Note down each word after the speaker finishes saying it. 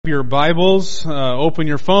Your Bibles, open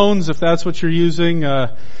your phones if that's what you're using.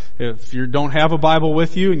 If you don't have a Bible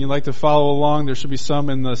with you and you'd like to follow along, there should be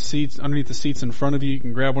some in the seats, underneath the seats in front of you. You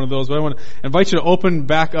can grab one of those. But I want to invite you to open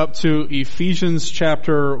back up to Ephesians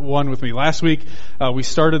chapter 1 with me. Last week, we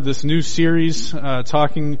started this new series,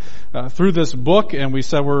 talking through this book, and we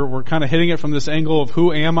said we're kind of hitting it from this angle of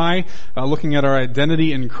who am I, looking at our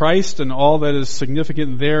identity in Christ and all that is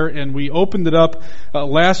significant there. And we opened it up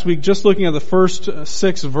last week just looking at the first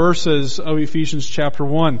 6 verses of Ephesians chapter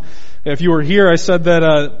 1. If you were here, I said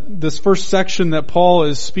that this first section that Paul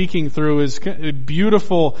is speaking through is a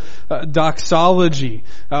beautiful doxology,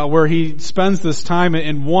 where he spends this time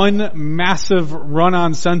in one massive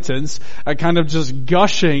run-on sentence, kind of just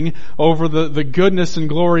gushing over the goodness and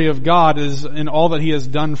glory of God in all that He has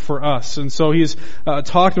done for us. And so he's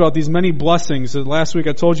talked about these many blessings. Last week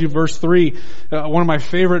I told you verse 3, one of my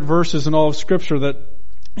favorite verses in all of Scripture, that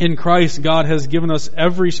in Christ, God has given us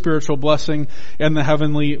every spiritual blessing in the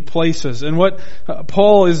heavenly places. And what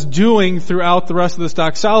Paul is doing throughout the rest of this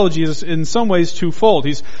doxology is in some ways twofold.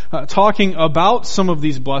 He's talking about some of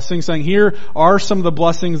these blessings, saying here are some of the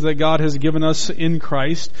blessings that God has given us in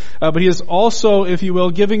Christ. But he is also, if you will,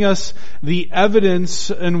 giving us the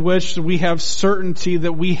evidence in which we have certainty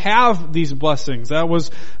that we have these blessings. That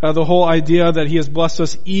was the whole idea, that He has blessed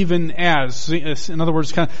us even as. In other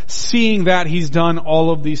words, kind of seeing that He's done all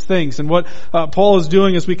of these things. And what Paul is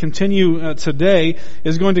doing as we continue today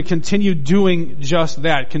is going to continue doing just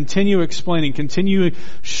that. Continue explaining, continue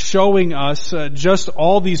showing us just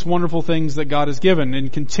all these wonderful things that God has given,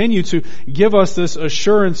 and continue to give us this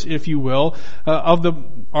assurance, if you will, of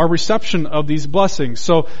our reception of these blessings.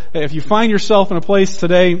 So if you find yourself in a place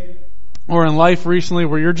today or in life recently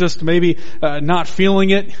where you're just maybe not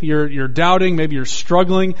feeling it, you're doubting, maybe you're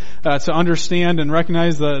struggling to understand and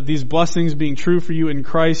recognize these blessings being true for you in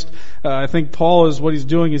Christ, I think Paul what he's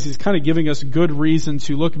doing is he's kind of giving us good reason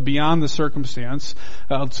to look beyond the circumstance,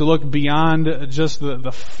 to look beyond just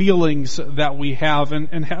the feelings that we have,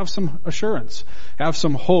 and have some assurance, have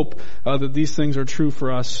some hope that these things are true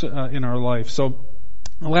for us in our life. So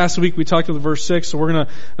last week we talked about verse 6, so we're going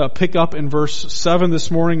to pick up in verse 7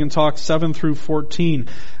 this morning and talk 7 through 14.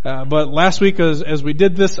 But last week as we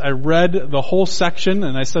did this, I read the whole section,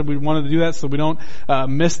 and I said we wanted to do that so we don't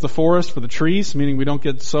miss the forest for the trees, meaning we don't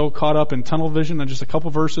get so caught up in tunnel vision on just a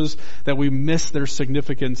couple verses that we miss their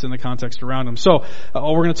significance in the context around them. So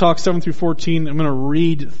we're going to talk 7 through 14. I'm going to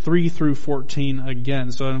read 3 through 14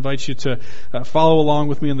 again. So I invite you to follow along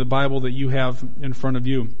with me in the Bible that you have in front of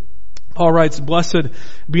you. Paul writes, "Blessed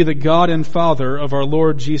be the God and Father of our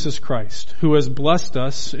Lord Jesus Christ, who has blessed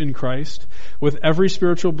us in Christ with every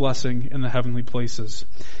spiritual blessing in the heavenly places,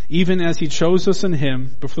 even as He chose us in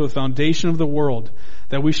Him before the foundation of the world,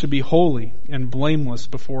 that we should be holy and blameless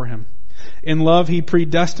before Him. In love He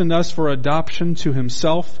predestined us for adoption to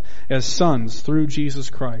Himself as sons through Jesus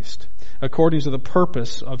Christ, according to the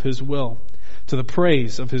purpose of His will, to the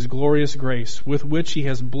praise of His glorious grace, with which He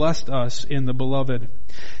has blessed us in the Beloved.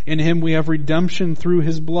 In Him we have redemption through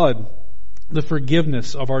His blood, the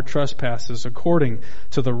forgiveness of our trespasses, according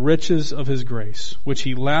to the riches of His grace, which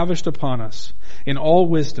He lavished upon us in all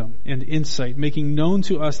wisdom and insight, making known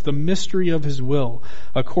to us the mystery of His will,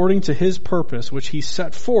 according to His purpose, which He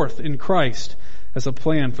set forth in Christ as a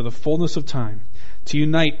plan for the fullness of time, to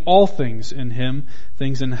unite all things in Him,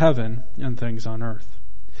 things in heaven and things on earth.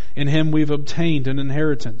 In Him we've obtained an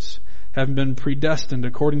inheritance, having been predestined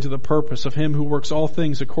according to the purpose of Him who works all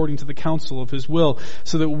things according to the counsel of His will,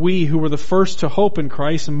 so that we who were the first to hope in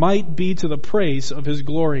Christ might be to the praise of His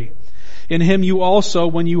glory. In Him you also,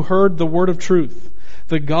 when you heard the word of truth,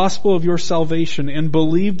 the gospel of your salvation, and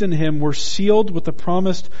believed in Him, were sealed with the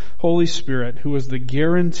promised Holy Spirit, who is the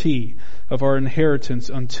guarantee of our inheritance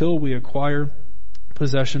until we acquire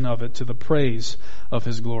possession of it, to the praise of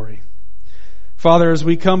His glory." Father, as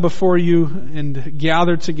we come before You and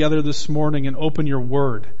gather together this morning and open Your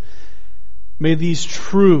Word, may these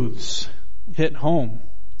truths hit home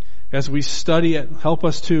as we study it. Help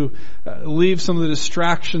us to leave some of the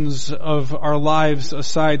distractions of our lives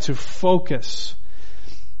aside, to focus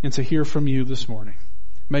and to hear from You this morning.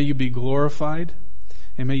 May You be glorified,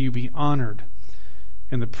 and may You be honored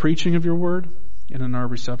in the preaching of Your Word and in our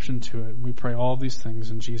reception to it. We pray all these things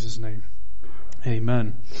in Jesus' name.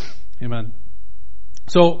 Amen. Amen.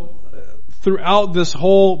 So throughout this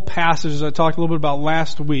whole passage, as I talked a little bit about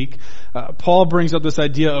last week, Paul brings up this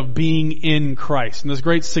idea of being in Christ and this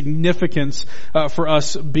great significance for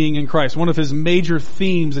us being in Christ. One of his major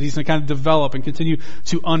themes that he's going to kind of develop and continue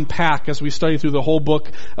to unpack as we study through the whole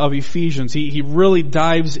book of Ephesians. He really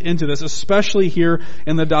dives into this, especially here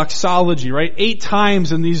in the doxology, right? 8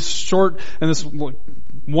 times in this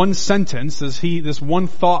one sentence, this one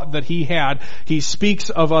thought that he had, he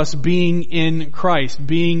speaks of us being in Christ,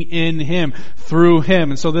 being in Him, through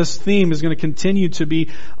Him. And so this theme is going to continue to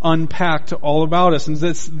be unpacked all about us. And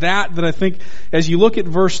it's that I think, as you look at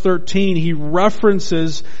verse 13, he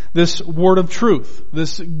references this word of truth,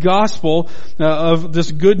 this gospel of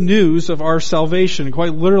this good news of our salvation.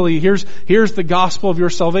 Quite literally, here's the gospel of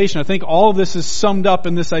your salvation. I think all of this is summed up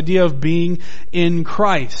in this idea of being in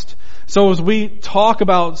Christ. So as we talk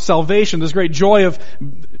about salvation, this great joy of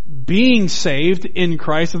being saved in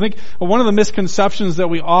Christ, I think one of the misconceptions that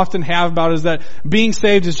we often have about it is that being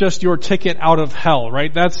saved is just your ticket out of hell,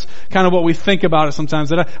 right? That's kind of what we think about it sometimes.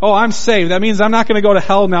 That, I'm saved. That means I'm not going to go to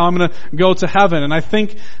hell now. I'm going to go to heaven. And I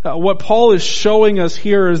think what Paul is showing us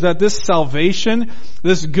here is that this salvation,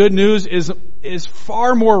 this good news is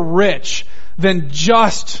far more rich than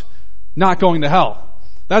just not going to hell.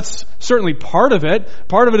 That's certainly part of it.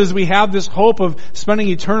 Part of it is we have this hope of spending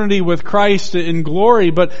eternity with Christ in glory.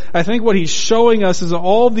 But I think what he's showing us is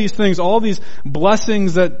all these things, all these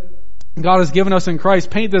blessings that God has given us in Christ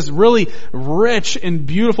paint this really rich and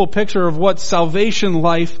beautiful picture of what salvation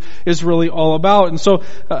life is really all about. And so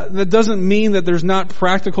that doesn't mean that there's not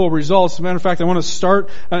practical results. As a matter of fact, I want to start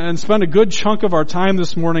and spend a good chunk of our time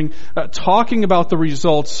this morning talking about the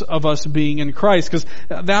results of us being in Christ, because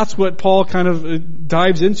that's what Paul kind of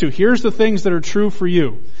dives into. Here's the things that are true for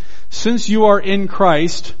you. Since you are in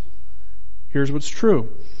Christ, here's what's true.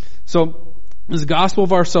 So this gospel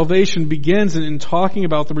of our salvation begins in talking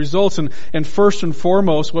about the results, and first and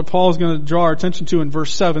foremost, what Paul is going to draw our attention to in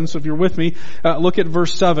verse 7. So if you're with me, look at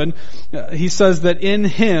verse 7. He says that in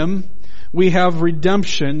Him we have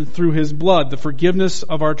redemption through His blood, the forgiveness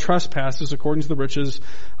of our trespasses according to the riches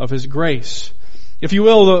of His grace. If you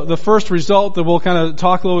will, the first result that we'll kind of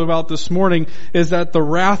talk a little bit about this morning is that the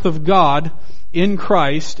wrath of God in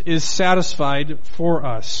Christ is satisfied for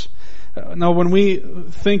us. Now, when we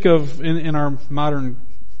think of, in our modern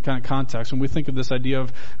kind of context, when we think of this idea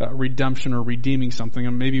of redemption or redeeming something,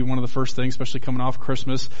 and maybe one of the first things, especially coming off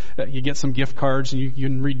Christmas, you get some gift cards and you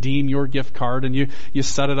can redeem your gift card, and you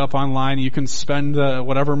set it up online and you can spend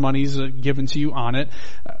whatever money's given to you on it.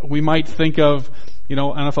 We might think of,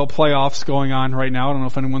 NFL playoffs going on right now. I don't know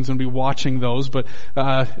if anyone's going to be watching those, but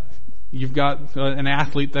you've got an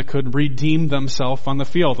athlete that could redeem themselves on the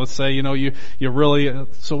field. Let's say, you really,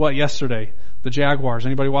 so what, yesterday? The Jaguars.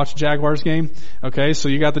 Anybody watch the Jaguars game? Okay, so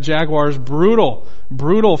you got the Jaguars brutal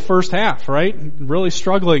first half, right? Really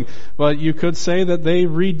struggling. But you could say that they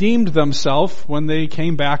redeemed themselves when they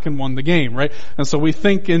came back and won the game, right? And so we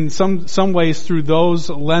think in some ways through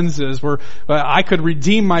those lenses where I could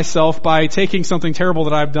redeem myself by taking something terrible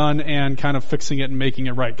that I've done and kind of fixing it and making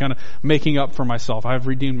it right, kind of making up for myself. I've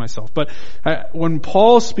redeemed myself. But when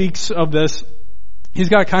Paul speaks of this, he's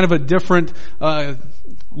got kind of a different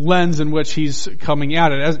lens in which he's coming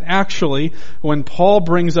at it. As actually, when Paul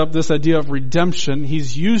brings up this idea of redemption,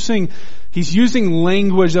 he's using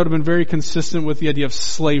language that would have been very consistent with the idea of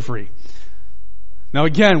slavery. Now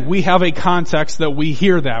again, we have a context that we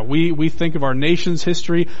hear that. We think of our nation's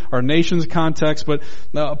history, our nation's context, but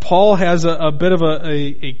Paul has a bit of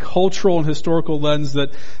a cultural and historical lens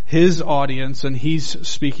that his audience and he's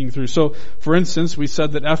speaking through. So, for instance, we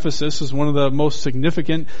said that Ephesus is one of the most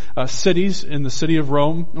significant cities in the city of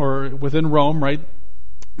Rome, or within Rome, right?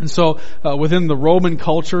 And so, within the Roman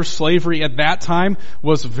culture, slavery at that time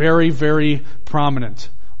was very, very prominent.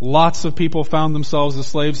 Lots of people found themselves as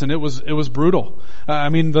slaves, and it was brutal.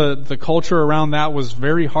 The culture around that was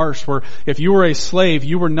very harsh, where if you were a slave,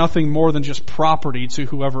 you were nothing more than just property to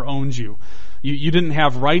whoever owned you. You didn't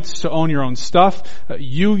have rights to own your own stuff.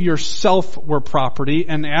 You yourself were property,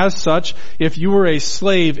 and as such, if you were a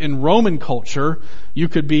slave in Roman culture, you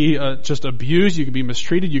could be just abused, you could be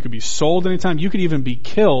mistreated, you could be sold anytime, you could even be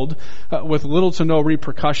killed with little to no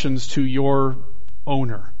repercussions to your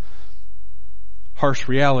owner. Harsh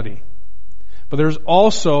reality. But there's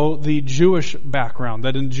also the Jewish background,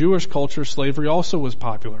 that in Jewish culture, slavery also was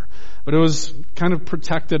popular. But it was kind of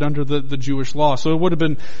protected under the Jewish law. So it would have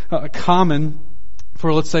been common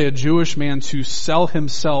for, let's say, a Jewish man to sell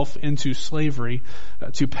himself into slavery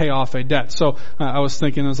to pay off a debt. So I was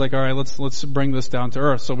thinking, all right, let's bring this down to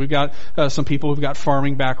earth. So we've got some people who've got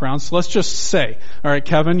farming backgrounds. So let's just say, all right,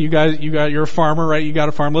 Kevin, you're a farmer, right? You got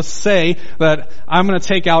a farm. Let's say that I'm going to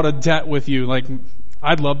take out a debt with you, like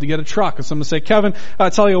I'd love to get a truck. And so I'm going to say, Kevin, I'll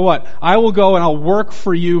tell you what, I will go and I'll work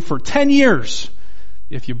for you for 10 years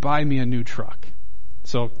if you buy me a new truck.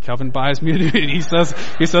 So Kevin buys me a new, and he says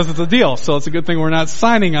it's a deal. So it's a good thing we're not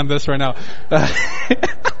signing on this right now.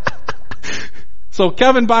 So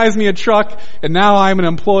Kevin buys me a truck, and now I'm an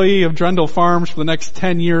employee of Drendel Farms for the next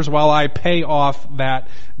 10 years while I pay off that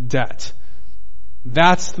debt.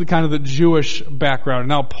 That's the kind of the Jewish background.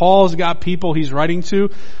 Now Paul's got people he's writing to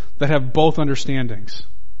that have both understandings.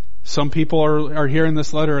 Some people are hearing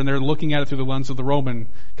this letter and they're looking at it through the lens of the Roman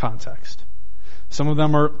context. Some of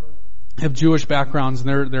them have Jewish backgrounds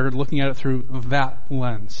and they're looking at it through that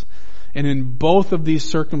lens. And in both of these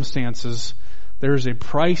circumstances, there is a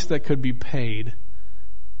price that could be paid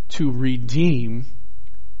to redeem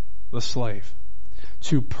the slave,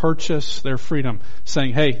 to purchase their freedom.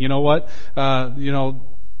 Saying, hey, you know what?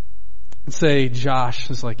 Say Josh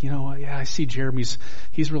is like, you know what? Yeah, I see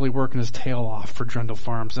he's really working his tail off for Drendel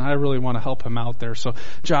Farms, and I really want to help him out there. So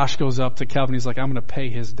Josh goes up to Kevin. He's like, I'm going to pay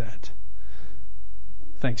his debt.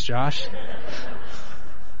 Thanks, Josh.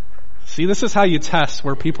 See, this is how you test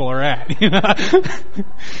where people are at.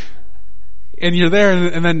 And you're there,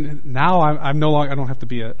 and then now I'm no longer, I don't have to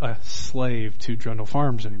be a slave to Drendel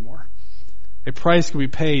Farms anymore. A price can be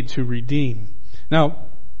paid to redeem. Now,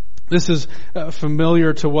 this is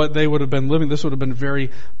familiar to what they would have been living. This would have been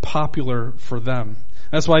very popular for them.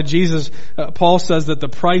 That's why Paul says that the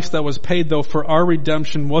price that was paid, though, for our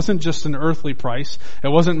redemption wasn't just an earthly price. It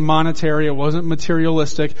wasn't monetary. It wasn't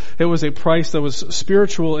materialistic. It was a price that was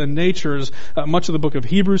spiritual in nature, as much of the book of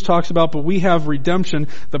Hebrews talks about. But we have redemption,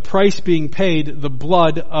 the price being paid, the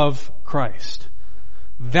blood of Christ.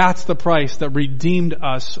 That's the price that redeemed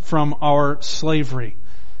us from our slavery.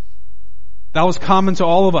 That was common to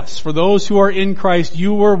all of us. For those who are in Christ,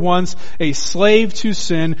 you were once a slave to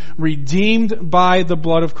sin, redeemed by the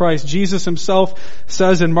blood of Christ. Jesus himself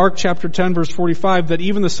says in Mark chapter 10 verse 45 that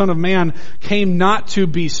even the Son of Man came not to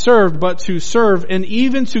be served, but to serve, and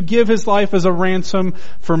even to give his life as a ransom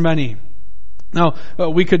for many. Now,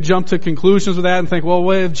 we could jump to conclusions with that and think, well,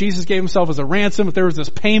 if Jesus gave himself as a ransom, if there was this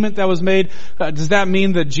payment that was made, does that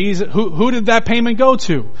mean that Jesus, who did that payment go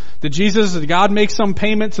to? Did God make some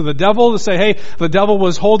payment to the devil to say, hey, the devil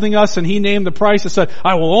was holding us and he named the price and said,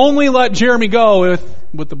 I will only let Jeremy go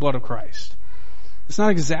with the blood of Christ? It's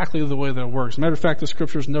not exactly the way that it works. Matter of fact, the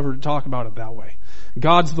scriptures never talk about it that way.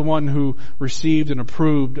 God's the one who received and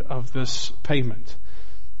approved of this payment.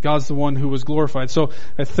 God's the one who was glorified. So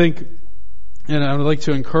I think, and I would like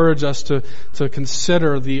to encourage us to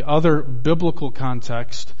consider the other biblical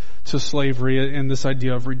context to slavery and this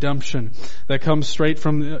idea of redemption that comes straight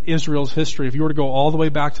from Israel's history. If you were to go all the way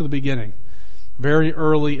back to the beginning, very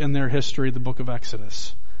early in their history, the book of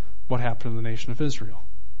Exodus, what happened to the nation of Israel?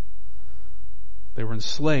 They were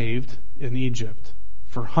enslaved in Egypt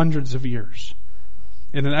for hundreds of years.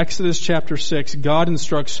 And in Exodus chapter 6, God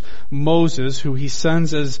instructs Moses, who he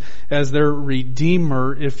sends as their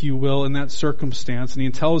redeemer, if you will, in that circumstance. And he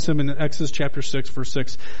tells him in Exodus chapter 6, verse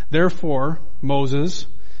 6, therefore, Moses,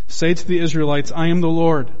 say to the Israelites, I am the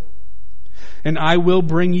Lord, and I will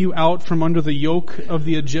bring you out from under the yoke of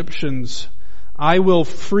the Egyptians. I will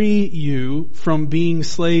free you from being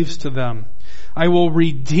slaves to them. I will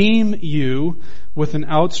redeem you with an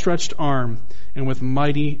outstretched arm and with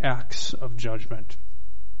mighty acts of judgment.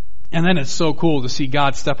 And then it's so cool to see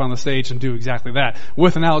God step on the stage and do exactly that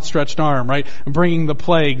with an outstretched arm, right? Bringing the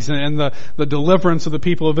plagues and the deliverance of the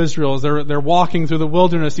people of Israel as they're walking through the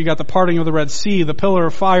wilderness. You got the parting of the Red Sea, the pillar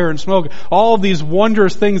of fire and smoke, all of these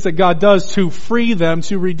wondrous things that God does to free them,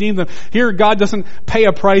 to redeem them. Here, God doesn't pay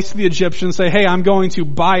a price to the Egyptians, say, hey, I'm going to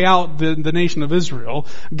buy out the nation of Israel.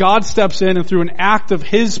 God steps in and through an act of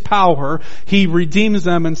his power, he redeems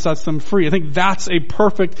them and sets them free. I think that's a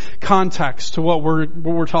perfect context to what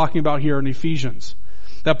we're talking about here in Ephesians,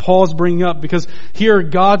 that Paul's bringing up, because here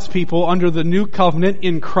God's people under the new covenant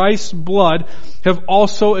in Christ's blood have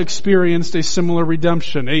also experienced a similar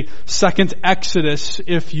redemption, a second Exodus,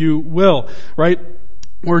 if you will, right?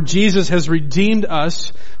 Where Jesus has redeemed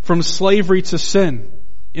us from slavery to sin,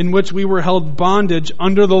 in which we were held bondage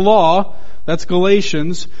under the law, that's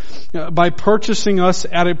Galatians, by purchasing us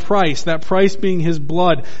at a price, that price being his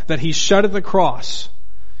blood that he shed at the cross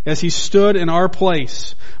as he stood in our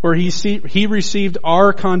place, where he received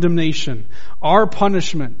our condemnation, our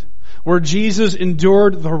punishment, where Jesus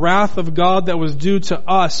endured the wrath of God that was due to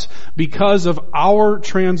us because of our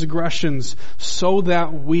transgressions, so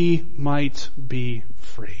that we might be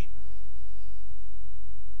free.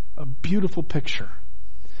 A beautiful picture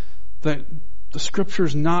that the Scripture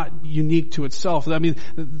is not unique to itself. I mean,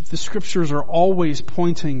 the Scriptures are always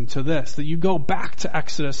pointing to this, that you go back to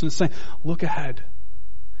Exodus and say, look ahead.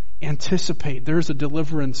 Anticipate. There's a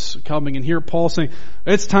deliverance coming. And here Paul's saying,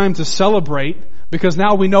 it's time to celebrate because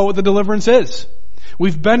now we know what the deliverance is.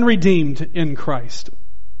 We've been redeemed in Christ.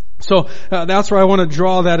 So that's where I want to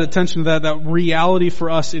draw that attention to that reality for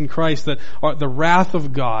us in Christ, that the wrath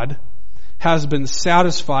of God has been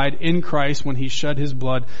satisfied in Christ when He shed His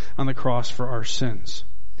blood on the cross for our sins.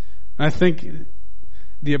 And I think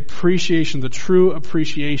the appreciation, the true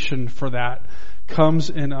appreciation for that comes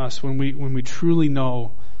in us when we truly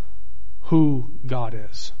know who God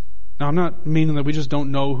is. Now, I'm not meaning that we just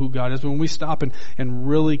don't know who God is, but when we stop and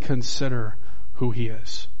really consider who He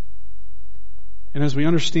is. And as we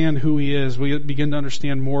understand who He is, we begin to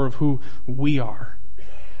understand more of who we are.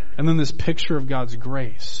 And then this picture of God's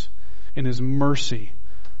grace and His mercy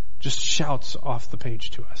just shouts off the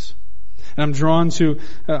page to us. And I'm drawn to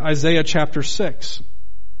Isaiah chapter 6.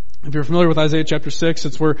 If you're familiar with Isaiah chapter 6,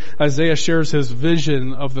 it's where Isaiah shares his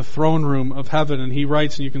vision of the throne room of heaven. And he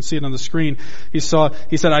writes, and you can see it on the screen, he said,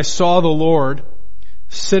 I saw the Lord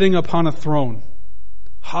sitting upon a throne,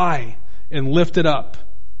 high and lifted up,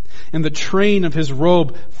 and the train of His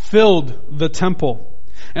robe filled the temple.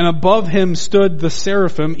 And above Him stood the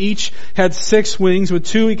seraphim. Each had 6 wings. With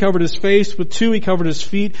 2 He covered His face, with 2 He covered His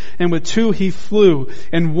feet, and with 2 He flew.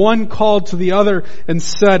 And one called to the other and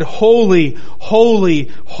said, Holy,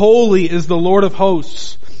 holy, holy is the Lord of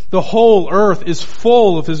hosts. The whole earth is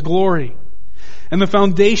full of His glory. And the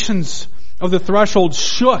foundations of the threshold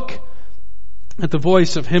shook at the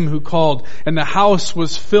voice of Him who called, and the house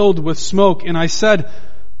was filled with smoke. And I said,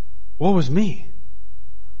 woe is me,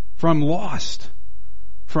 for I'm lost.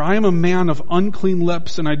 For I am a man of unclean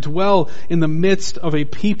lips, and I dwell in the midst of a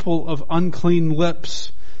people of unclean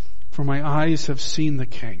lips. For my eyes have seen the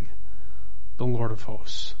King, the Lord of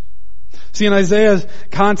hosts. See, in Isaiah's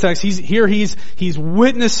context, he's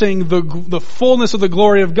witnessing the fullness of the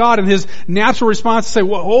glory of God, and his natural response is to say,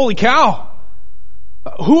 well, holy cow,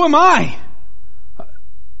 who am I?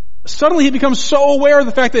 Suddenly he becomes so aware of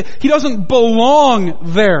the fact that he doesn't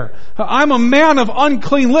belong there. I'm a man of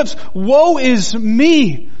unclean lips. Woe is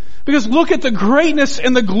me. Because look at the greatness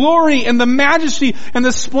and the glory and the majesty and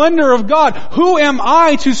the splendor of God. Who am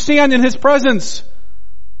I to stand in His presence?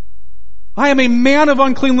 I am a man of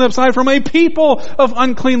unclean lips. I am from a people of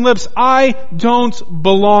unclean lips. I don't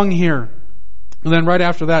belong here. And then right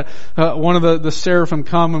after that, one of the seraphim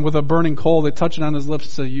come, and with a burning coal, they touch it on his lips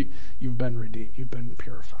and say, you've been redeemed. You've been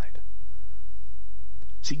purified.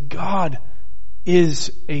 See, God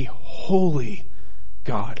is a holy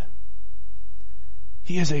God.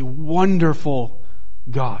 He is a wonderful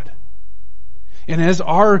God. And as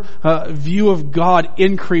our view of God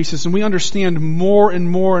increases and we understand more and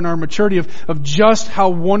more in our maturity of just how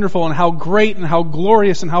wonderful and how great and how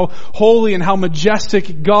glorious and how holy and how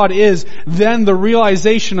majestic God is, then the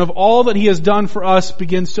realization of all that He has done for us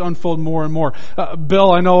begins to unfold more and more.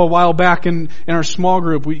 Bill, I know a while back in our small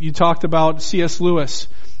group, you talked about C.S. Lewis,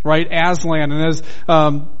 right? Aslan. And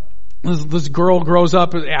as this girl grows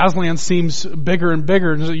up, Aslan seems bigger and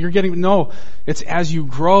bigger. And you're no, it's as you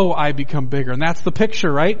grow, I become bigger. And that's the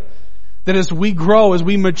picture, right? That as we grow, as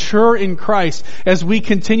we mature in Christ, as we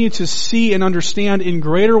continue to see and understand in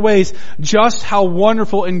greater ways just how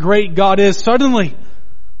wonderful and great God is, suddenly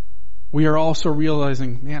we are also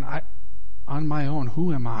realizing, man, on my own,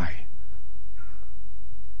 who am I?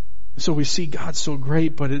 So we see God so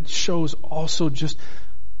great, but it shows also just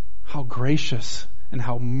how gracious and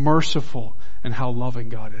how merciful and how loving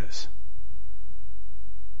God is.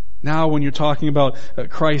 Now when you're talking about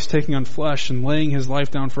Christ taking on flesh and laying His life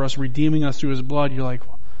down for us, redeeming us through His blood, you're like,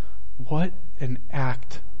 what an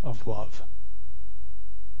act of love.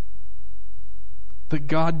 That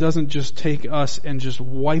God doesn't just take us and just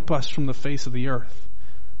wipe us from the face of the earth,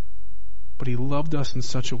 but He loved us in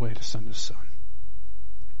such a way to send His Son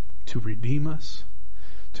to redeem us,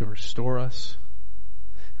 to restore us,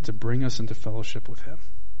 to bring us into fellowship with Him.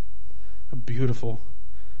 A beautiful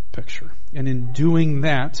picture. And in doing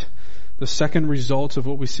that, the second result of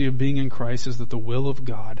what we see of being in Christ is that the will of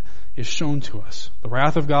God is shown to us. The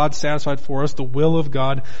wrath of God satisfied for us, the will of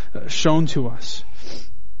God shown to us.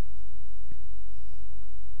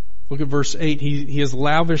 Look at verse 8. He has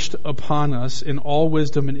lavished upon us in all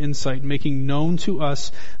wisdom and insight, making known to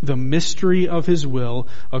us the mystery of His will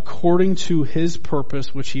according to His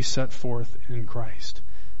purpose, which He set forth in Christ.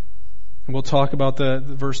 And we'll talk about the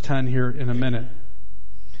verse 10 here in a minute.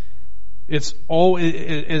 It's all,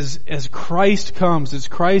 as Christ comes, as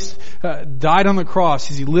Christ died on the cross,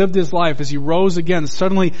 as He lived His life, as He rose again,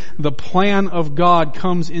 suddenly the plan of God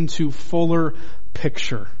comes into fuller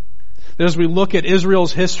picture. As we look at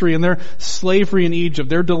Israel's history and their slavery in Egypt,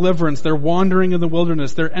 their deliverance, their wandering in the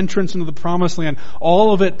wilderness, their entrance into the promised land,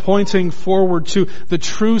 all of it pointing forward to the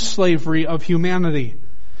true slavery of humanity.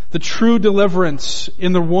 the true deliverance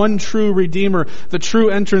in the one true Redeemer, the true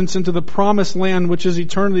entrance into the promised land, which is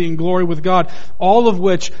eternity and glory with God, all of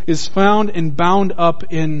which is found and bound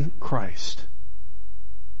up in Christ.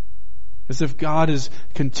 As if God is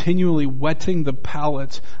continually whetting the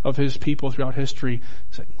palate of His people throughout history,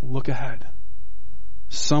 saying, look ahead.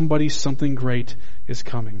 Something great is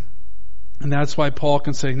coming. And that's why Paul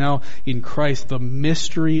can say, now in Christ, the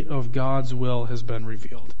mystery of God's will has been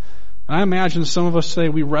revealed. And I imagine some of us say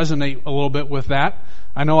we resonate a little bit with that.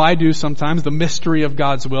 I know I do sometimes, the mystery of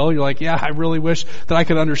God's will. You're like, yeah, I really wish that I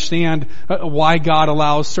could understand why God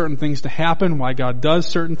allows certain things to happen, why God does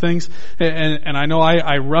certain things. And I know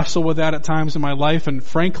I wrestle with that at times in my life. And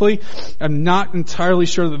frankly, I'm not entirely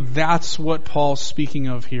sure that that's what Paul's speaking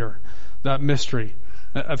of here, that mystery.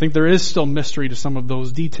 I think there is still mystery to some of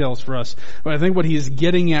those details for us. But I think what he is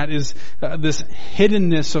getting at is this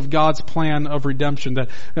hiddenness of God's plan of redemption.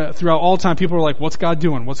 That throughout all time, people are like, what's God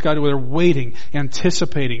doing? What's God doing? They're waiting,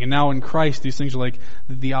 anticipating. And now in Christ, these things are like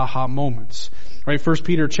the aha moments. Right? 1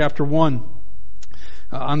 Peter chapter 1.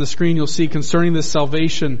 On the screen you'll see concerning this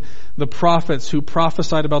salvation, the prophets who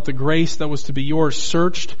prophesied about the grace that was to be yours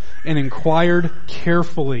searched and inquired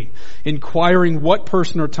carefully, inquiring what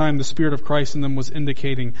person or time the Spirit of Christ in them was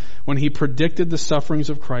indicating when He predicted the sufferings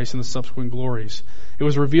of Christ and the subsequent glories. It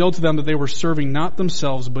was revealed to them that they were serving not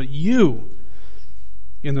themselves but you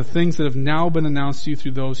in the things that have now been announced to you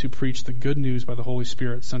through those who preach the good news by the Holy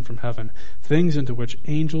Spirit sent from heaven, things into which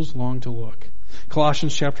angels long to look.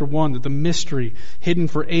 Colossians chapter 1, that the mystery hidden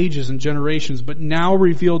for ages and generations, but now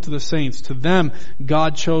revealed to the saints, to them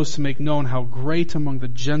God chose to make known how great among the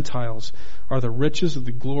Gentiles are the riches of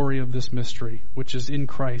the glory of this mystery, which is in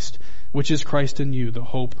Christ, which is Christ in you, the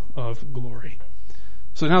hope of glory.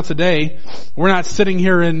 So now today, we're not sitting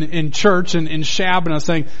here in church and in Shabbat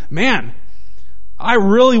saying, man, I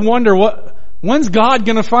really wonder when's God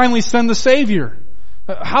going to finally send the Savior?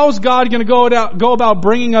 How's God going to go about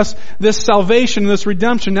bringing us this salvation, this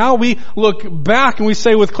redemption? Now we look back and we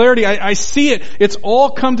say with clarity, I see it. It's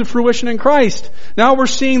all come to fruition in Christ. Now we're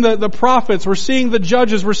seeing the prophets, we're seeing the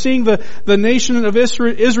judges, we're seeing the nation of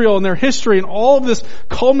Israel and their history and all of this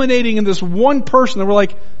culminating in this one person that we're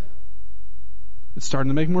like, it's starting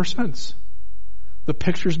to make more sense. The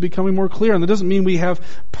picture's becoming more clear. And that doesn't mean we have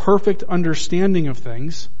perfect understanding of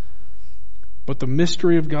things, but the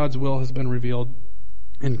mystery of God's will has been revealed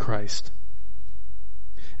in Christ.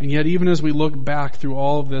 And yet, even as we look back through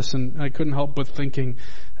all of this, and I couldn't help but thinking,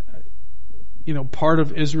 part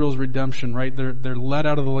of Israel's redemption, right? They're led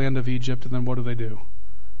out of the land of Egypt, and then what do?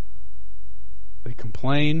 They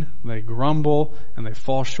complain, they grumble, and they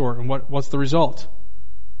fall short. And what's the result?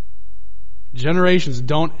 Generations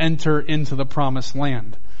don't enter into the promised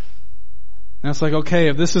land. And it's like, okay,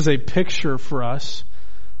 if this is a picture for us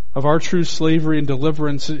of our true slavery and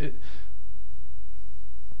deliverance,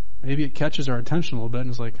 maybe it catches our attention a little bit and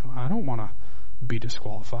it's like, I don't want to be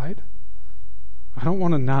disqualified. I don't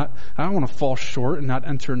want to fall short and not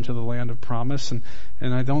enter into the land of promise. And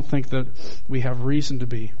I don't think that we have reason to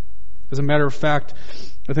be. As a matter of fact,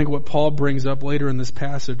 I think what Paul brings up later in this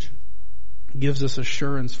passage gives us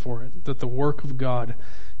assurance for it, that the work of God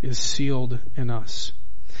is sealed in us.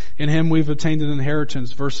 In Him we've obtained an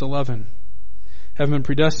inheritance, verse 11. Having been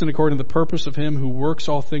predestined according to the purpose of Him who works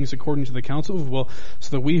all things according to the counsel of His will, so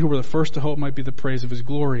that we who were the first to hope might be the praise of His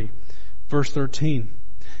glory. Verse 13.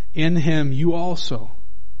 In Him you also,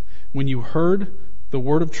 when you heard the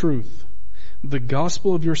word of truth, the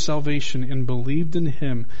gospel of your salvation, and believed in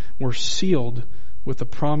Him, were sealed with the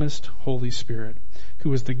promised Holy Spirit,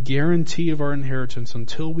 who is the guarantee of our inheritance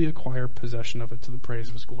until we acquire possession of it to the praise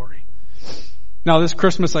of His glory. Now this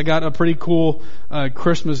Christmas I got a pretty cool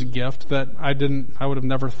Christmas gift that I would have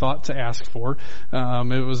never thought to ask for.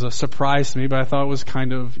 It was a surprise to me, but I thought it was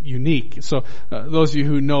kind of unique. So those of you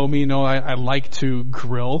who know me know I like to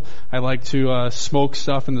grill. I like to smoke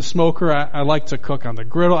stuff in the smoker. I like to cook on the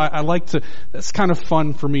griddle. It's kind of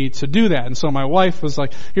fun for me to do that. And so my wife was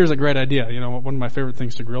like, here's a great idea. One of my favorite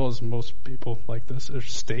things to grill is most people like this, are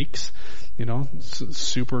steaks.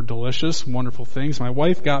 Super delicious, wonderful things. My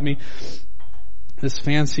wife got me this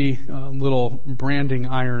fancy little branding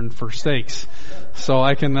iron for steaks. So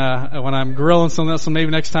I can, when I'm grilling something, so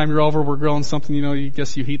maybe next time you're over, we're grilling something, you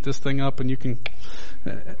heat this thing up and you can,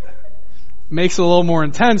 makes it a little more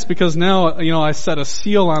intense because now, I set a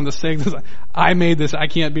seal on the steak. I made this. I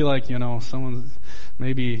can't be like, someone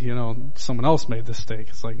else made this steak.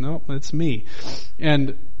 It's like, no, it's me.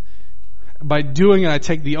 And by doing it, I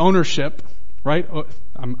take the ownership, right?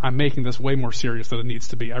 I'm making this way more serious than it needs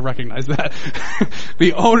to be. I recognize that.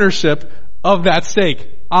 The ownership of that steak.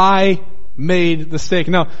 I made the stake.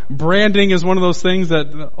 Now, branding is one of those things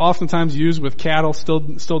that oftentimes used with cattle, still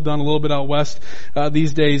done a little bit out west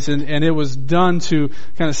these days, and it was done to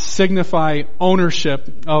kind of signify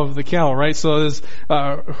ownership of the cattle, right? So as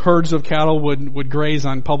herds of cattle would graze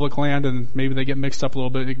on public land, and maybe they get mixed up a little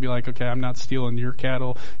bit. It could be like, okay, I'm not stealing your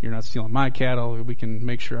cattle, you're not stealing my cattle. We can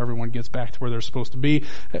make sure everyone gets back to where they're supposed to be.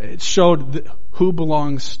 It showed who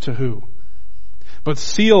belongs to who. But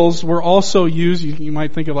seals were also used, you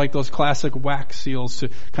might think of like those classic wax seals, to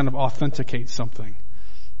kind of authenticate something.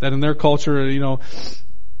 That in their culture,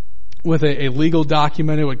 with a legal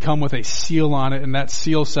document, it would come with a seal on it, and that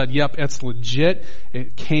seal said, yep, it's legit.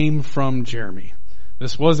 It came from Jeremy.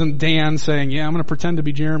 This wasn't Dan saying, yeah, I'm going to pretend to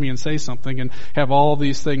be Jeremy and say something and have all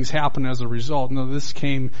these things happen as a result. No, this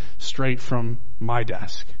came straight from my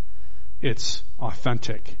desk. It's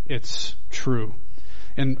authentic. It's true.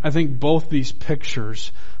 And I think both these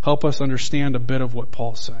pictures help us understand a bit of what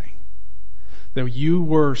Paul's saying. That you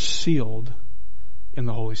were sealed in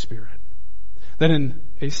the Holy Spirit. That in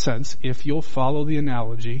a sense, if you'll follow the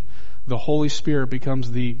analogy, the Holy Spirit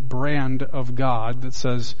becomes the brand of God that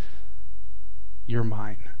says, you're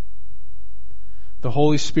mine. The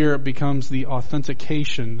Holy Spirit becomes the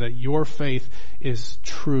authentication that your faith is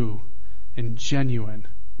true and genuine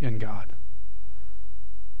in God.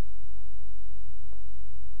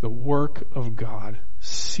 The work of God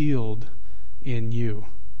sealed in you.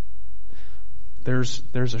 There's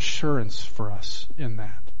assurance for us in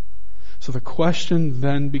that. So the question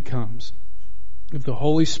then becomes, if the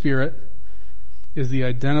Holy Spirit is the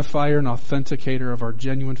identifier and authenticator of our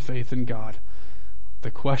genuine faith in God, the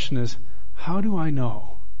question is, how do I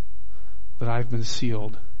know that I've been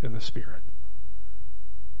sealed in the Spirit?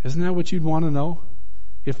 Isn't that what you'd want to know?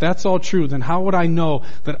 If that's all true, then how would I know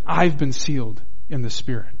that I've been sealed in the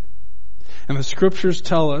Spirit? And the Scriptures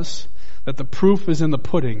tell us that the proof is in the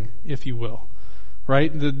pudding, if you will.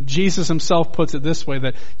 Right? Jesus himself puts it this way,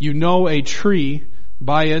 that you know a tree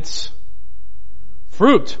by its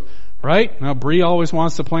fruit. Right? Now, Bree always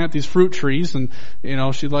wants to plant these fruit trees, and,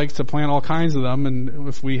 she likes to plant all kinds of them, and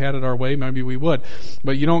if we had it our way, maybe we would.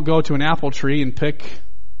 But you don't go to an apple tree and pick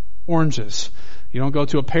oranges. You don't go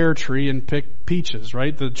to a pear tree and pick peaches,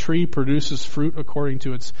 right? The tree produces fruit according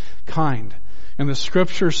to its kind. And the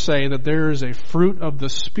Scriptures say that there is a fruit of the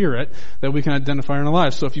Spirit that we can identify in our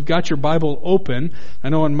lives. So if you've got your Bible open, I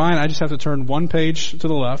know in mine I just have to turn one page to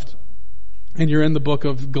the left, and you're in the book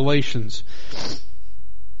of Galatians.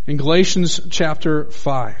 In Galatians chapter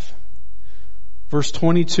 5, verse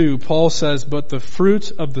 22, Paul says, but the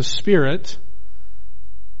fruit of the Spirit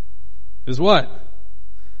is what?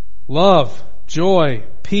 Love, joy,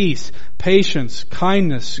 peace, patience,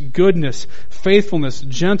 kindness, goodness, faithfulness,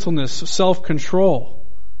 gentleness, self-control.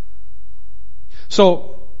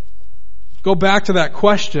 So, go back to that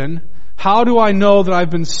question, how do I know that I've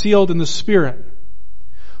been sealed in the Spirit?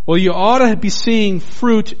 Well, you ought to be seeing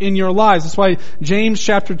fruit in your lives. That's why James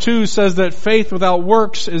chapter 2 says that faith without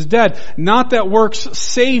works is dead. Not that works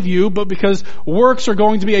save you, but because works are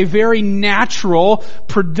going to be a very natural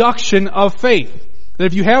production of faith. That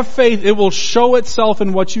if you have faith, it will show itself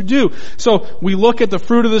in what you do. So we look at the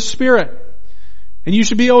fruit of the Spirit. And you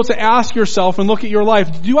should be able to ask yourself and look at your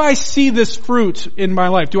life, do I see this fruit in my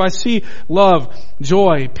life? Do I see love,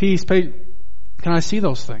 joy, peace, patience? Can I see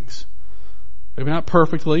those things? Maybe not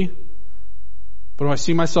perfectly, but do I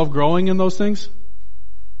see myself growing in those things?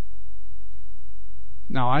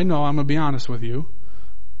 Now, I know I'm going to be honest with you,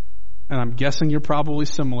 and I'm guessing you're probably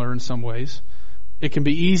similar in some ways. It can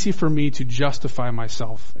be easy for me to justify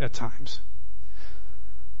myself at times.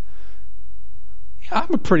 Yeah,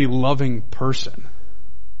 I'm a pretty loving person,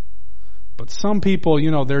 but some people,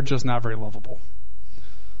 they're just not very lovable.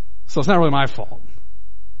 So it's not really my fault.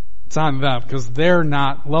 It's on them because they're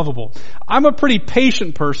not lovable. I'm a pretty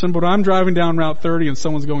patient person, but when I'm driving down Route 30 and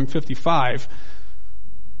someone's going 55,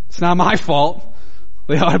 it's not my fault.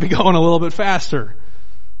 They ought to be going a little bit faster.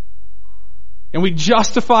 And we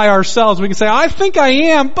justify ourselves. We can say, I think I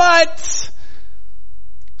am, but...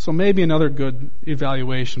 So maybe another good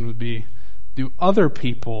evaluation would be, do other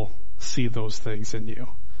people see those things in you?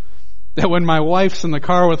 That when my wife's in the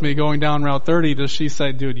car with me going down Route 30, does she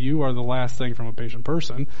say, dude, you are the last thing from a patient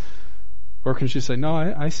person? Or can she say, no,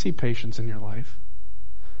 I see patience in your life.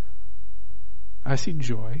 I see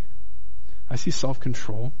joy. I see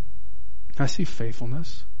self-control. I see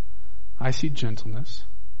faithfulness. I see gentleness.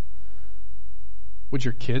 Would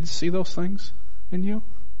your kids see those things in you?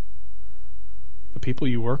 The people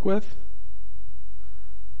you work with?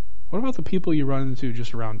 What about the people you run into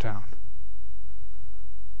just around town?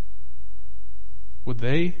 Would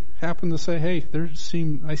they happen to say, hey,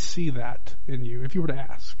 I see that in you, if you were to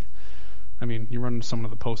ask? I mean, you run into someone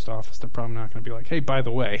at the post office, they're probably not going to be like, hey, by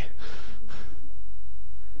the way.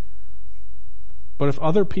 But if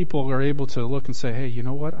other people are able to look and say, hey, you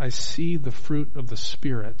know what? I see the fruit of the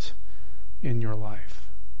Spirit in your life.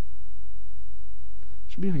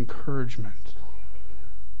 It should be an encouragement.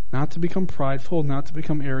 Not to become prideful, not to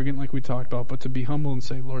become arrogant like we talked about, but to be humble and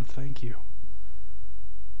say, Lord, thank you.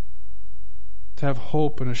 To have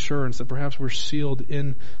hope and assurance that perhaps we're sealed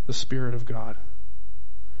in the Spirit of God.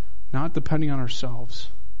 Not depending on ourselves,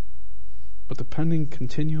 but depending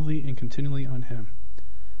continually on Him.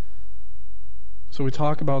 So we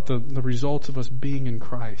talk about the results of us being in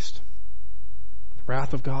Christ. The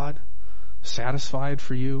wrath of God satisfied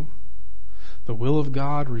for you. The will of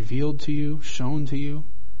God revealed to you, shown to you.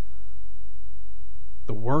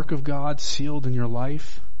 The work of God sealed in your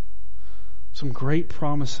life. Some great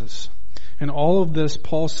promises. And all of this,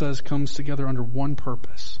 Paul says, comes together under one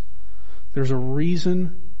purpose. There's a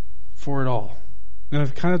reason for it all. And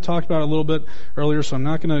I've kind of talked about it a little bit earlier, so I'm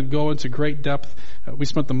not going to go into great depth. We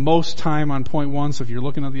spent the most time on point one, so if you're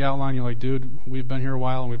looking at the outline, you're like, dude, we've been here a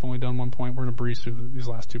while and we've only done 1 point. We're going to breeze through these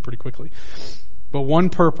last two pretty quickly. But one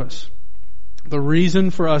purpose. The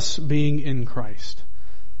reason for us being in Christ.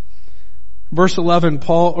 Verse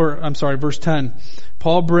 10,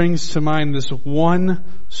 Paul brings to mind this one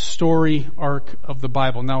story arc of the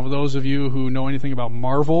Bible. Now, for those of you who know anything about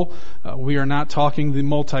Marvel, we are not talking the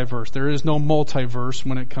multiverse. There is no multiverse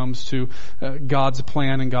when it comes to God's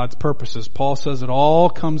plan and God's purposes. Paul says it all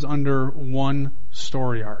comes under one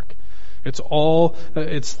story arc. It's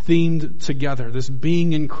themed together, this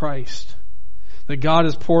being in Christ. That God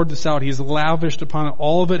has poured this out. He's lavished upon it.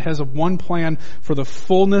 All of it has one plan for the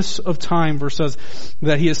fullness of time. Verse says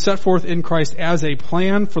that He has set forth in Christ as a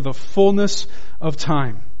plan for the fullness of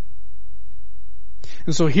time.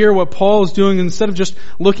 And so here what Paul is doing, instead of just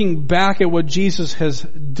looking back at what Jesus has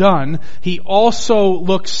done, he also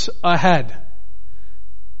looks ahead.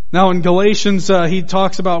 Now in Galatians, he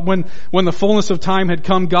talks about when the fullness of time had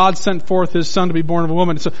come, God sent forth His Son to be born of a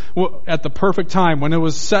woman. So at the perfect time, when it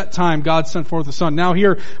was set time, God sent forth the Son. Now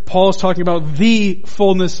here, Paul is talking about the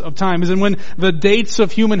fullness of time. As in when the dates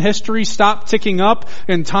of human history stop ticking up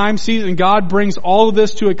and time sees, and God brings all of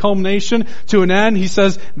this to a culmination, to an end, He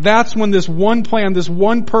says that's when this one plan, this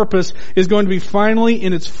one purpose is going to be finally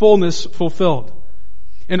in its fullness fulfilled.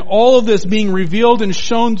 And all of this being revealed and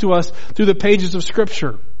shown to us through the pages of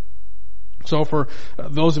Scripture. So for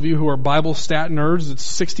those of you who are Bible stat nerds, it's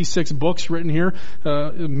 66 books written here,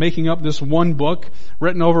 making up this one book,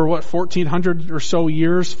 written over 1,400 or so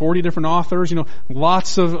years, 40 different authors,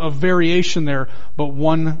 lots of variation there, but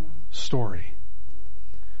one story.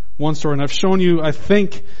 One story. And I've shown you, I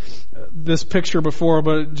think, this picture before,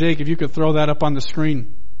 but Jake, if you could throw that up on the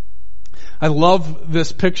screen. I love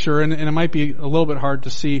this picture, and it might be a little bit hard to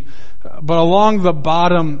see, but along the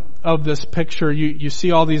bottom of this picture, you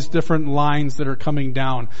see all these different lines that are coming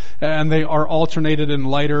down, and they are alternated in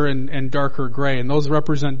lighter and darker gray, and those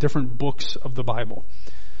represent different books of the Bible.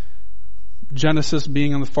 Genesis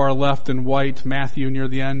being on the far left in white, Matthew near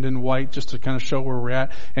the end in white, just to kind of show where we're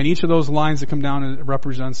at. And each of those lines that come down, it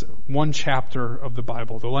represents one chapter of the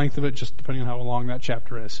Bible. The length of it, just depending on how long that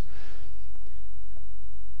chapter is.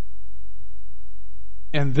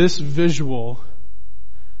 And this visual,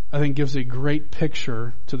 I think, gives a great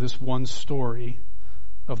picture to this one story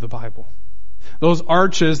of the Bible. Those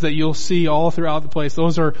arches that you'll see all throughout the place,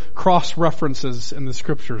 those are cross-references in the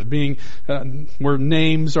Scriptures, being where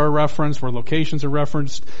names are referenced, where locations are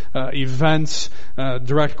referenced, events,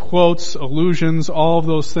 direct quotes, allusions, all of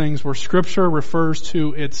those things where Scripture refers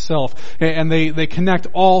to itself. And they connect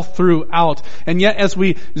all throughout. And yet as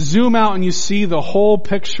we zoom out and you see the whole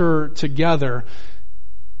picture together,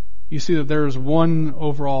 you see that there is one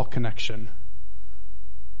overall connection.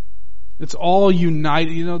 It's all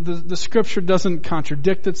united. The Scripture doesn't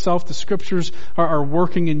contradict itself. The Scriptures are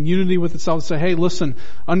working in unity with itself to say, hey, listen,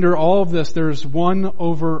 under all of this, there is one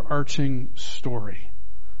overarching story.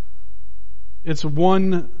 It's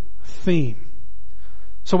one theme.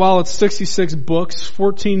 So while it's 66 books,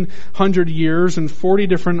 1,400 years, and 40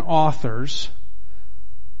 different authors,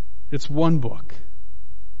 it's one book,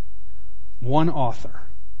 one author.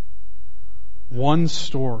 One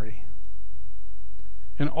story.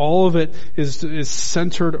 And all of it is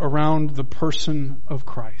centered around the person of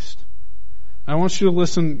Christ. I want you to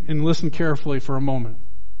listen carefully for a moment.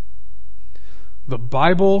 The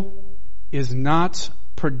Bible is not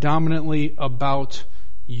predominantly about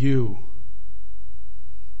you.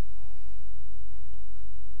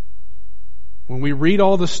 When we read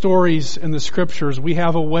all the stories in the Scriptures, we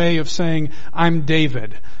have a way of saying, I'm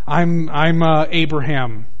David, I'm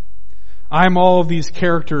Abraham, I'm all of these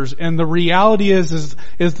characters. And the reality is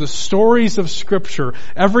the stories of Scripture,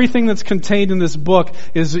 everything that's contained in this book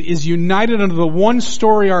is united under the one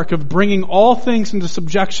story arc of bringing all things into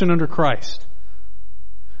subjection under Christ.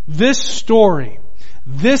 This story,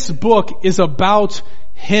 this book is about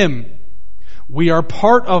Him. We are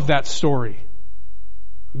part of that story.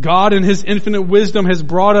 God in His infinite wisdom has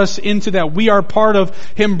brought us into that. We are part of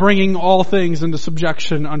Him bringing all things into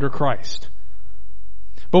subjection under Christ.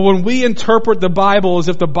 But when we interpret the Bible as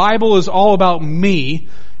if the Bible is all about me,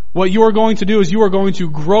 what you are going to do is you are going to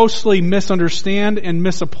grossly misunderstand and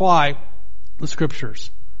misapply the Scriptures.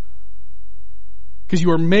 Because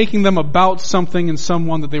you are making them about something and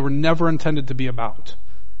someone that they were never intended to be about.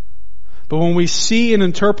 But when we see and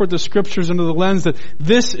interpret the Scriptures under the lens that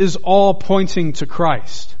this is all pointing to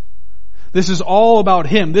Christ, this is all about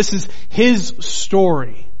Him, this is His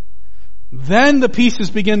story, then the pieces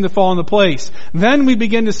begin to fall into place. Then we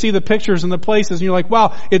begin to see the pictures and the places, and you're like,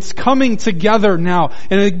 wow, it's coming together now.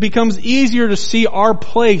 And it becomes easier to see our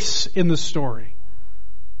place in the story.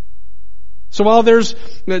 So while there's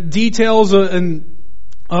details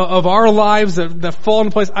of our lives that fall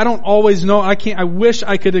into place, I don't always know. I wish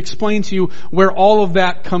I could explain to you where all of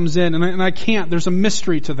that comes in, and I can't. There's a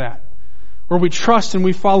mystery to that, where we trust and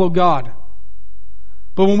we follow God.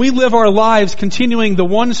 But when we live our lives continuing the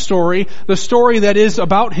one story, the story that is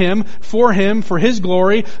about Him, for His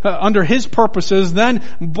glory, under His purposes, then,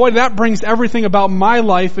 boy, that brings everything about my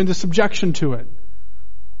life into subjection to it.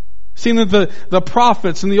 Seeing that the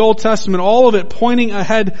prophets in the Old Testament, all of it pointing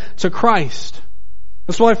ahead to Christ.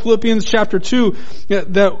 That's why Philippians chapter 2,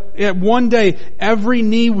 that one day every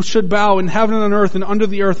knee should bow in heaven and on earth and under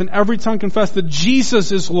the earth, and every tongue confess that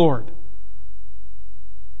Jesus is Lord.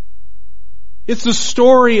 It's the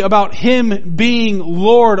story about Him being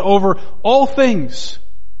Lord over all things.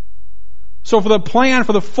 So for the plan,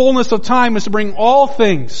 for the fullness of time, is to bring all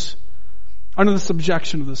things under the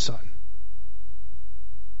subjection of the Son.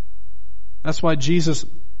 That's why Jesus,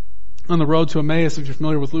 on the road to Emmaus, if you're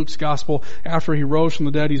familiar with Luke's gospel, after He rose from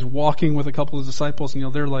the dead, He's walking with a couple of His disciples,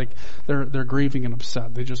 and they're grieving and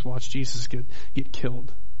upset. They just watched Jesus get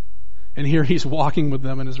killed. And here He's walking with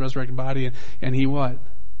them in His resurrected body, and He what?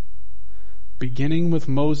 Beginning with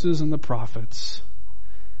Moses and the prophets,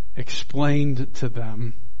 explained to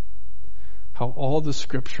them how all the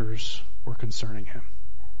Scriptures were concerning Him.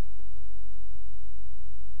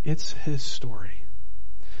 It's His story.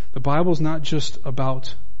 The Bible is not just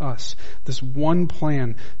about us. This one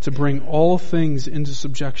plan to bring all things into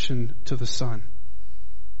subjection to the Son.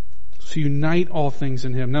 To unite all things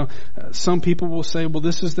in Him. Now, some people will say, well,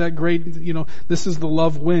 this is that great, this is the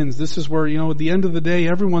love wins. This is where, at the end of the day,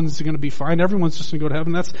 everyone's going to be fine. Everyone's just going to go to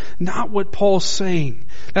heaven. That's not what Paul's saying.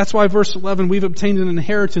 That's why verse 11, we've obtained an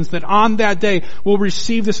inheritance that on that day we'll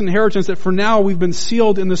receive this inheritance that for now we've been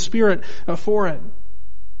sealed in the Spirit for it.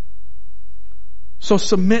 So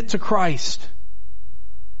submit to Christ.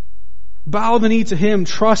 Bow the knee to Him.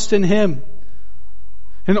 Trust in Him.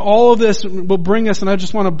 And all of this will bring us, and I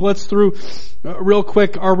just want to blitz through real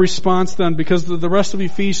quick our response then, because the rest of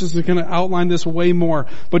Ephesians is going to outline this way more.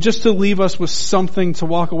 But just to leave us with something to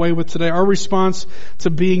walk away with today, our response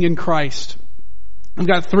to being in Christ. I've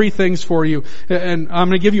got 3 things for you, and I'm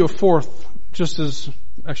going to give you a 4th, just as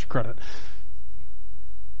extra credit.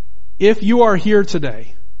 If you are here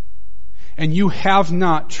today, and you have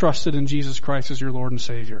not trusted in Jesus Christ as your Lord and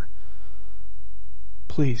Savior,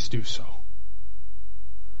 please do so.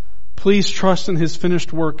 Please trust in His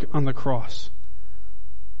finished work on the cross,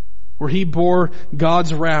 where He bore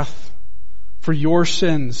God's wrath for your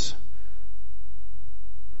sins,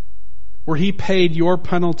 where He paid your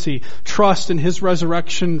penalty. Trust in His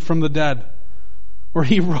resurrection from the dead, where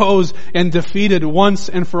He rose and defeated once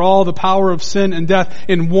and for all the power of sin and death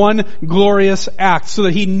in one glorious act, so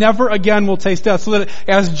that He never again will taste death, so that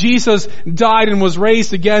as Jesus died and was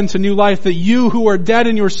raised again to new life, that you who are dead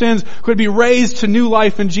in your sins could be raised to new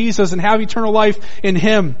life in Jesus and have eternal life in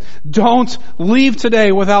Him. Don't leave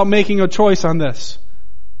today without making a choice on this.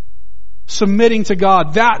 Submitting to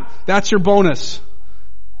God. That's your bonus.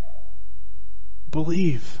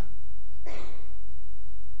 Believe.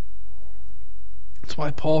 That's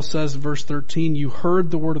why Paul says in verse 13, you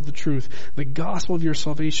heard the word of the truth, the gospel of your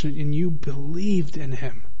salvation, and you believed in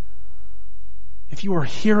Him. If you are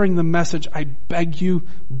hearing the message, I beg you,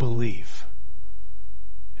 believe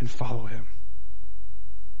and follow Him.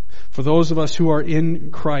 For those of us who are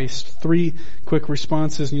in Christ, 3 quick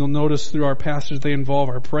responses, and you'll notice through our passage they involve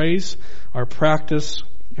our praise, our practice,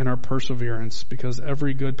 and our perseverance, because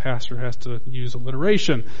every good pastor has to use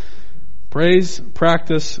alliteration. Praise,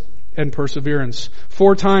 practice, and perseverance.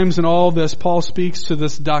 4 times in all of this, Paul speaks to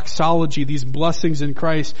this doxology, these blessings in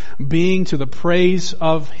Christ, being to the praise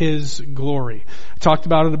of His glory. I talked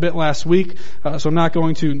about it a bit last week, so I'm not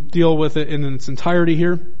going to deal with it in its entirety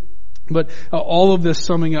here. But all of this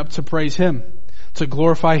summing up to praise Him, to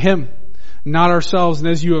glorify Him, not ourselves. And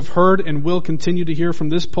as you have heard and will continue to hear from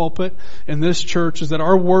this pulpit and this church, is that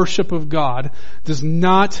our worship of God does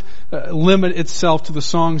not limit itself to the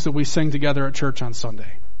songs that we sing together at church on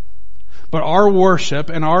Sunday. But our worship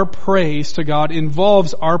and our praise to God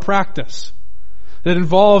involves our practice. That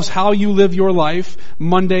involves how you live your life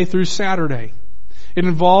Monday through Saturday. It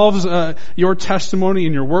involves your testimony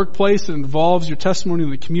in your workplace. It involves your testimony in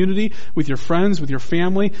the community, with your friends, with your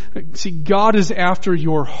family. See, God is after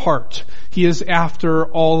your heart. He is after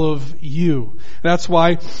all of you. That's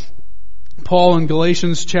why Paul in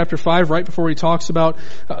Galatians chapter 5, right before he talks about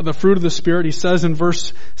the fruit of the Spirit, he says in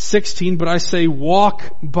verse 16, "But I say,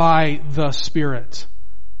 walk by the Spirit."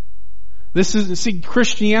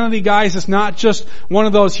 Christianity, guys, is not just one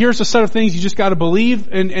of those, here's a set of things you just got to believe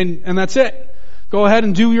and that's it. Go ahead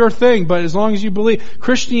and do your thing, but as long as you believe.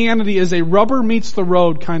 Christianity is a rubber meets the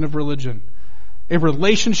road kind of religion. A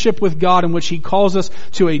relationship with God in which He calls us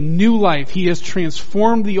to a new life. He has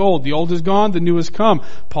transformed the old. The old is gone, the new has come.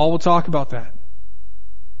 Paul will talk about that.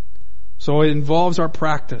 So it involves our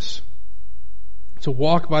practice to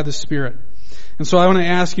walk by the Spirit. And so I want to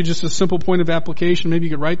ask you just a simple point of application. Maybe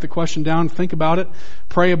you could write the question down, think about it,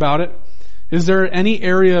 pray about it. Is there any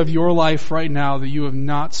area of your life right now that you have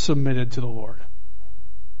not submitted to the Lord?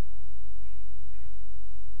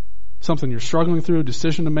 Something you're struggling through, a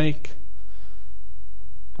decision to make,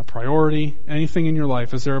 a priority, anything in your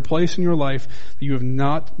life. Is there a place in your life that you have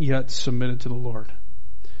not yet submitted to the Lord?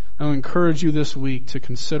 I'll encourage you this week to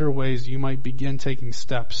consider ways you might begin taking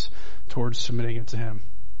steps towards submitting it to Him.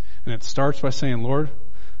 And it starts by saying, Lord,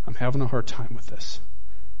 I'm having a hard time with this.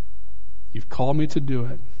 You've called me to do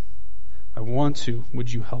it. I want to.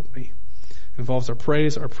 Would you help me? It involves our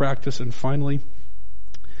praise, our practice, and finally,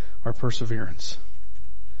 our perseverance.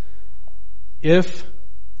 If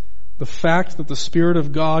the fact that the Spirit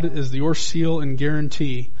of God is your seal and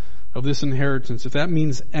guarantee of this inheritance, if that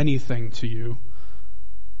means anything to you,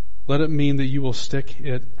 let it mean that you will stick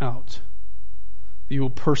it out. That you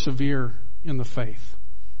will persevere in the faith.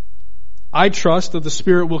 I trust that the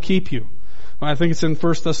Spirit will keep you. I think it's in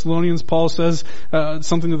 1 Thessalonians, Paul says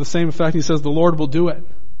something to the same effect. He says, the Lord will do it.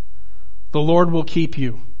 The Lord will keep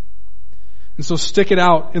you. And so stick it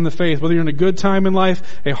out in the faith. Whether you're in a good time in life,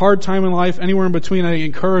 a hard time in life, anywhere in between, I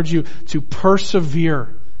encourage you to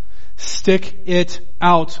persevere. Stick it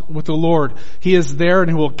out with the Lord. He is there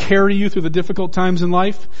and He will carry you through the difficult times in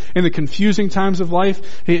life, in the confusing times of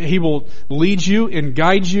life. He will lead you and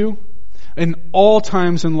guide you. In all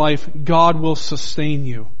times in life, God will sustain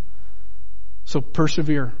you. So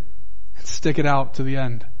persevere and stick it out to the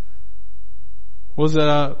end. Was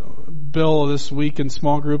it Bill this week in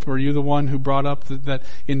small group, or are you the one who brought up that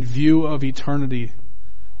in view of eternity,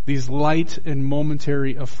 these light and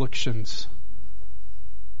momentary afflictions,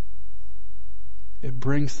 it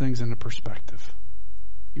brings things into perspective.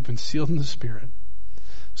 You've been sealed in the Spirit.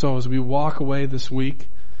 So as we walk away this week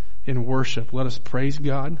in worship, let us praise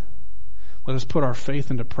God. Let us put our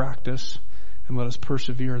faith into practice, and let us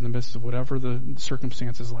persevere in the midst of whatever the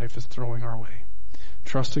circumstances life is throwing our way,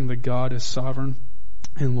 trusting that God is sovereign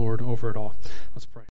and Lord over it all. Let's pray.